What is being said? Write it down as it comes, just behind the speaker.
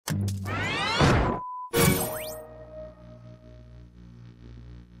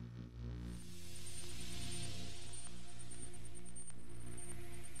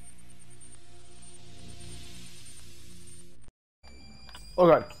Oh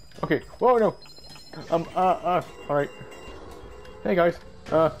god. Okay. Whoa, no. Alright. Hey guys.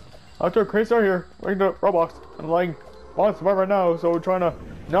 After a crazy start here, we're into Roblox. I'm like, on survive right now, so we're trying to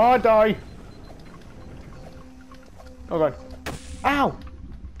not die. Oh god. Ow!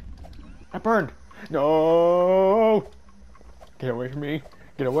 I burned. No! Get away from me.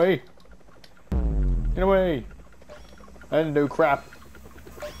 Get away. Get away. I didn't do crap.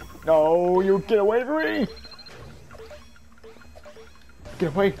 No, you get away from me!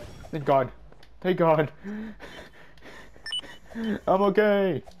 Get away. Thank God. Thank God. I'm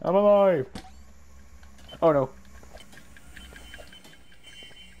okay. I'm alive. Oh no.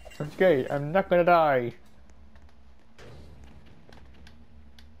 It's okay. I'm not gonna die.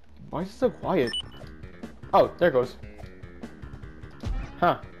 Why is it so quiet? Oh, there it goes.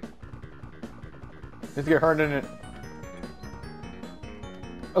 Huh. Let's get hard in it.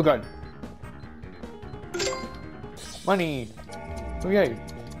 Oh god. Money. Oh yay.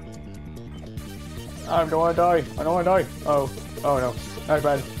 I don't want to die. I don't want to die. Oh. Oh no. That's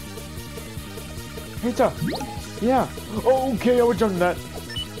bad. Pizza. Yeah. Okay, I would jump that.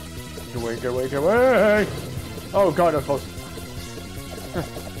 Get away, get away, get away. Oh god, that was close.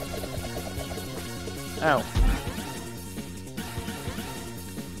 Ow.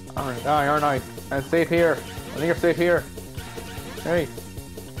 I'm gonna die, aren't I? I'm safe here. I think I'm safe here. 3,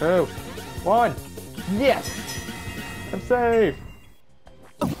 2, 1. Yes! I'm safe!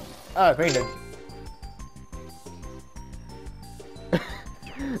 Ah, I fainted.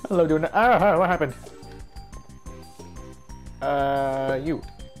 I love doing that. Ah, what happened? You.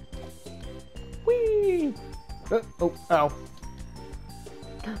 Whee! Oh, ow.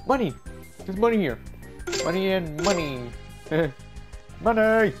 Money! There's money here. Money and money.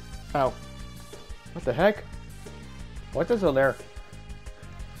 Money! Ow. What the heck? What's this over there?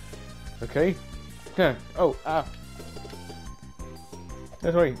 Okay. Okay. Oh, ah.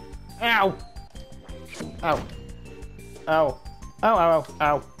 This way. Ow! Ow. Ow. Ow, ow, ow,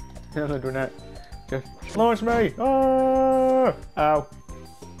 ow. I'm not doing that. Just launch me! Ah! Ow.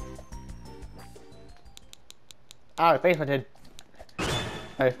 Ow, I face planted.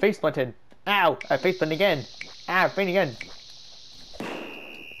 I face planted. Ow! I face planted again. Ow, I faint again.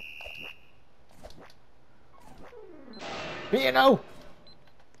 You know!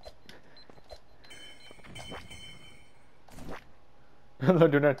 I'm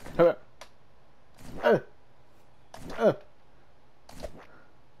not doing that.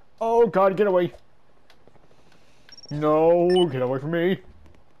 Oh god, get away! No, get away from me!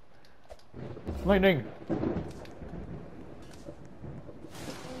 Lightning!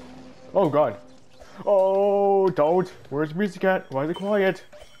 Oh god! Oh, don't! Where's the music at? Why is it quiet?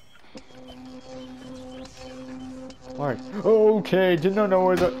 Alright. Okay, did not know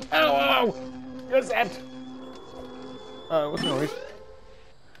where the. Ow! Ow! What's that? What's the noise?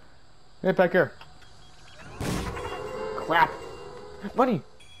 Get back here. Crap! Money!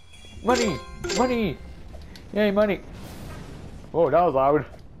 Money! Money! Yay, money! Whoa, that was loud.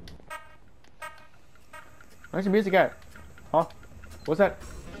 Where's the music at? Huh? What's that?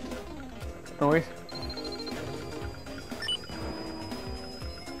 Noise?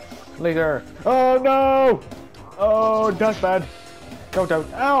 Laser! Oh no! Oh, that's bad. Go down.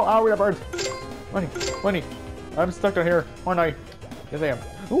 Ow! Ow, we got birds! Money! Money! I'm stuck down here, aren't I? Yes, I am.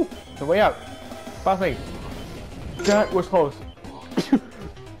 Ooh! The way out! Pass me! That was close.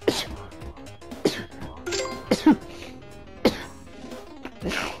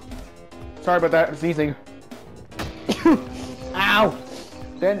 Sorry about that, I'm sneezing. Ow!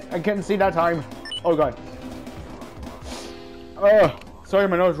 Then I couldn't see that time. Oh god. Sorry,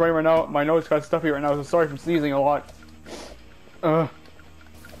 my nose is running right now. My nose got stuffy right now, so sorry for sneezing a lot. The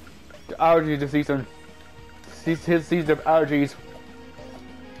allergy to season. His season of allergies.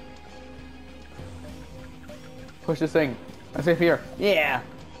 Push this thing. I'm safe here. Yeah!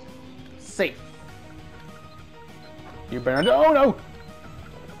 Safe. You better. Oh no!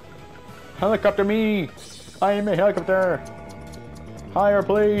 Helicopter me! I am a helicopter! Higher,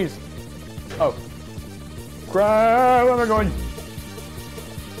 please! Oh. Crap! Where am I going?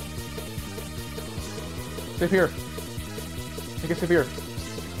 Safe here. I get safe here.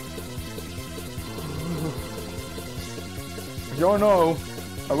 You don't know.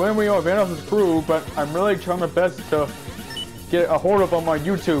 I wouldn't be on Vanoss' crew, but I'm really trying my best to get a hold of on my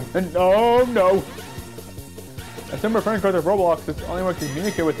YouTube. And oh no! I sent my friend because of Roblox. It's the only way to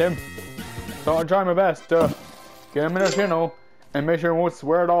communicate with him. So I'm trying my best to get him in our channel and make sure he won't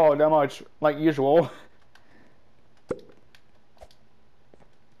swear at all that much, like usual.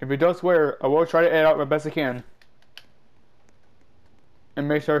 If he does swear, I will try to edit out my best I can. And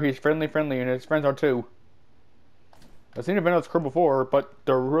make sure he's friendly and his friends are too. I've seen the Vanoss crew before, but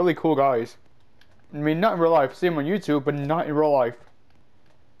they're really cool guys. I mean, not in real life. See them on YouTube, but not in real life.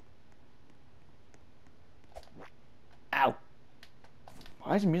 Ow!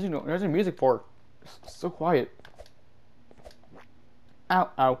 Why is the music? Where's the music for? It's so quiet. Ow!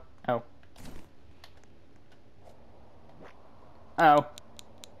 Ow! Ow! Ow!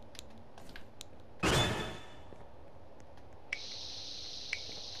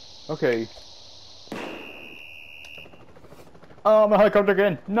 Okay. Oh, I'm a helicopter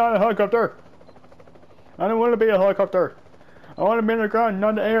again. Not a helicopter. I don't want to be a helicopter. I want to be in the ground, not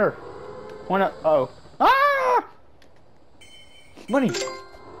in the air. Why not? Oh. Ah! Money. I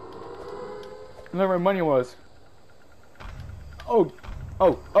don't know where money was. Oh.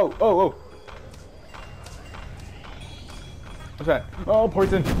 Oh. Oh. Oh. Oh. What's that? Oh,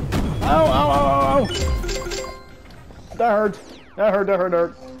 poison. Ow. Ow. Ow. Ow. Ow. That hurt. That hurt. That hurt. That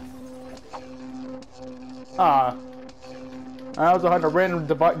hurt. Ah. I also had a random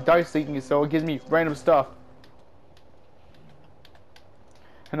dice thingy, so it gives me random stuff.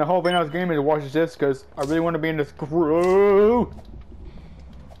 And the whole Vanoss game is to watch this because I really want to be in this crew.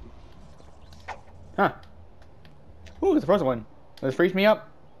 Huh. Ooh, it's the first one. Does it freeze me up?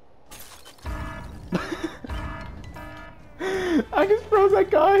 I just froze that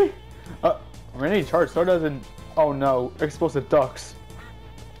guy. I need to charge so it doesn't. Oh no, explosive ducks.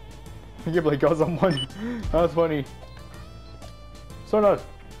 I can't believe I got someone. That was funny. So does.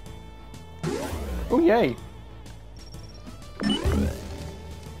 Oh yay!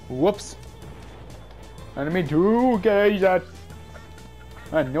 Whoops! Enemy to engage that.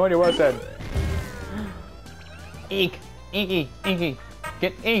 I had no idea what I said. Ink, inky, inky.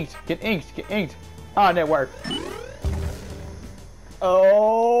 Get inked, get inked, get inked. Ah, that worked.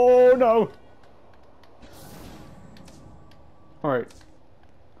 Oh no! All right.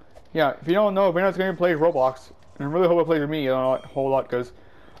 Yeah, if you don't know, Vanoss going to play Roblox. And I really hope he plays with me a whole lot because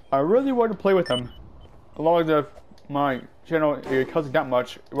I really want to play with him. As long as my channel doesn't that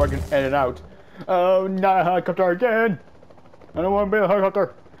much, where I can edit out. Oh, not a helicopter again! I don't want to be a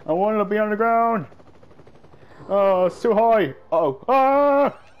helicopter. I want to be on the ground. Oh, it's too high. Uh-oh.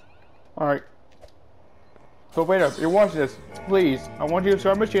 Ah! Alright. So wait up, you're watching this. Please, I want you to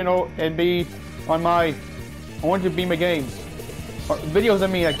start my channel and be on my... I want you to be my games. Or videos, I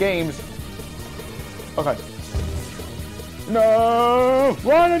mean, games. Okay. No!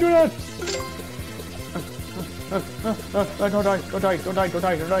 Why did I do that? Don't die, don't die, don't die, don't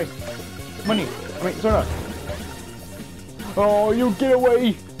die, don't die. Money. I mean, soda. Oh, you get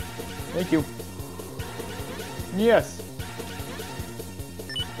away! Thank you. Yes.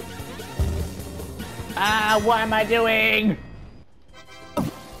 Ah, what am I doing?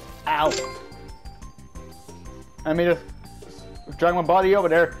 Ow. I mean, just drag my body over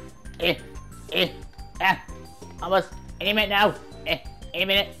there. Almost. Any minute now. Any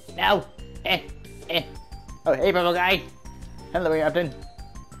minute now. Oh, hey, purple guy. Hello, Captain.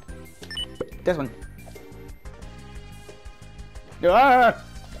 This one. Ah!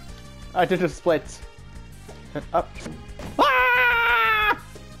 I did the splits. Up. Ah!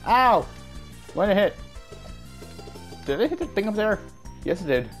 Ow! When it hit. Did it hit the thing up there? Yes, it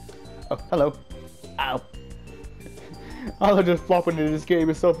did. Oh, hello. Ow. I was just flopping in this game.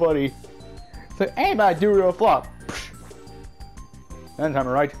 It's so funny. So, anybody do a flop. That time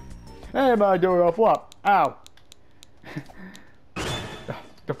right. Anybody do a flop. Ow.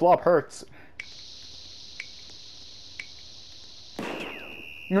 The flop hurts.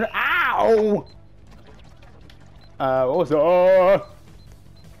 Ow! What was that?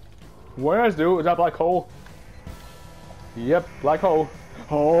 What does do? Is that black hole? Yep, black hole.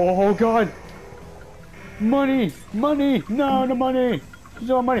 Oh god! Money! Money! No, no money!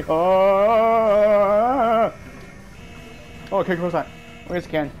 No money! Oh! Okay, close that. Where's the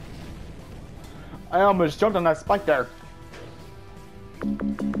can? I almost jumped on that spike there.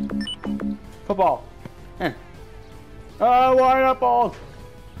 Football. Oh, why not balls?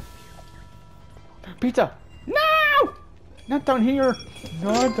 Pizza. No! Not down here.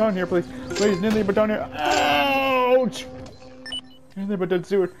 Not down here, please. Please, nothing but down here. Ouch! Anything but the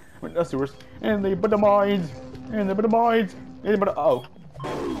sewer. Not sewers. Anything but the mines. Anything but the mines. Anything but the... Oh.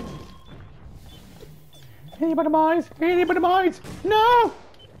 Anything but the mines. Anything but the mines. No!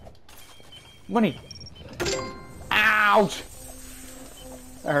 Money. Ouch!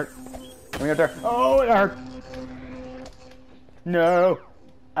 That hurt. Let me up there. Oh, it hurt. No.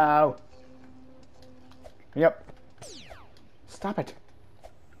 Ow. Yep. Stop it.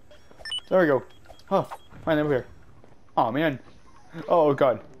 There we go. Oh, fine over here. Oh man. Oh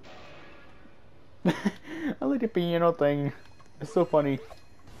god. I like the piano thing. It's so funny.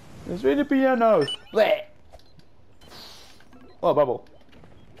 It's really pianos. Bleh. Oh, bubble.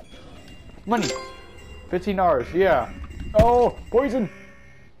 Money. $15. Yeah. Oh, poison.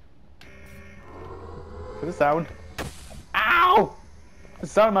 What's the sound? Ow! The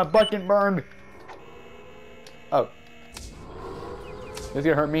sound of my butt getting burned. Oh. This is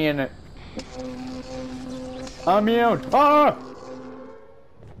gonna hurt me, isn't it? I'm immune. Ah!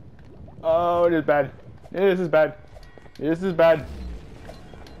 Oh, it is bad. This is bad. This is bad.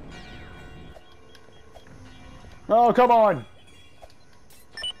 Oh, come on!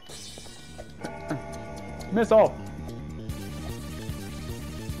 Missile!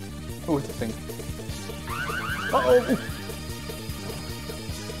 Oh, what's this thing? Uh-oh!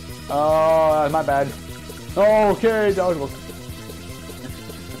 Oh, my bad. Okay, dodgeball.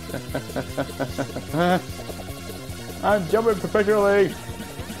 I'm jumping professionally.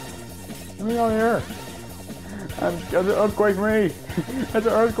 Let me on here. That's an earthquake for me. That's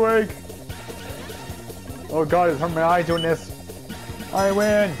an earthquake. Oh god, it's hurting my eyes doing this. I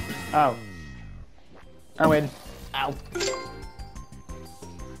win. Ow. I win. Ow.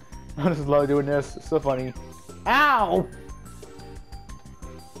 I just love doing this. It's so funny. Ow!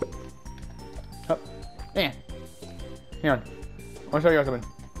 Oh, man. Hang on. I want to show you guys something.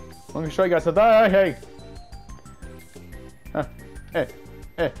 I want to show you guys something. Hey!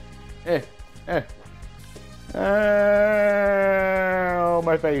 Oh,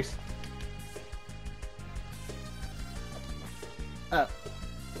 my face.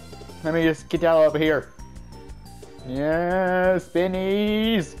 Let me just get down over here. Yeah,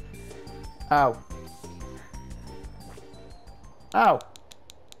 spinnies. Ow. Ow.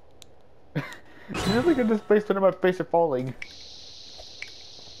 It feels like this face under my face are falling.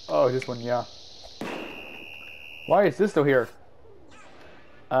 Oh, this one, yeah. Why is this still here?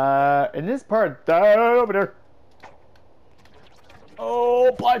 In this part, over there.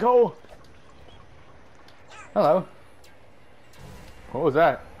 Oh, black hole. Hello. What was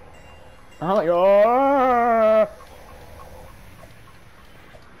that? I'm like, oh!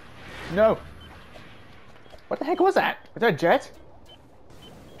 No. What the heck was that? Was that a jet?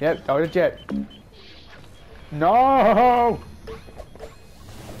 Yep, that was a jet. No!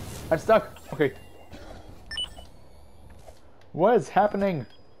 I'm stuck. Okay. What is happening?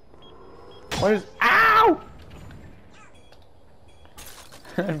 What is... Ow!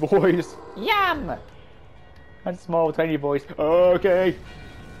 And voice. Yum! That small, tiny voice. Okay.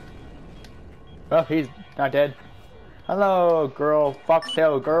 Well, he's not dead. Hello, girl.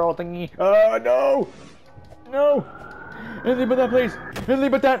 Foxtail girl thingy. Oh, no! No! Anything but that, please.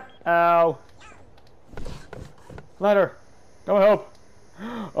 Anything but that. Ow. Ladder. No help.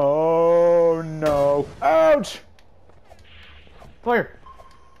 Oh, no. Ouch! Fire.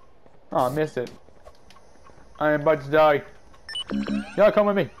 Oh, I missed it. I am about to die. Y'all come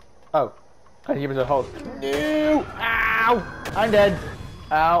with me. Oh. I think it was a hole. No! Ow! I'm dead.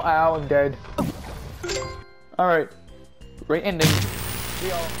 Ow, ow, I'm dead. Alright. Great ending. See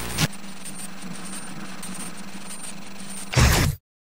y'all.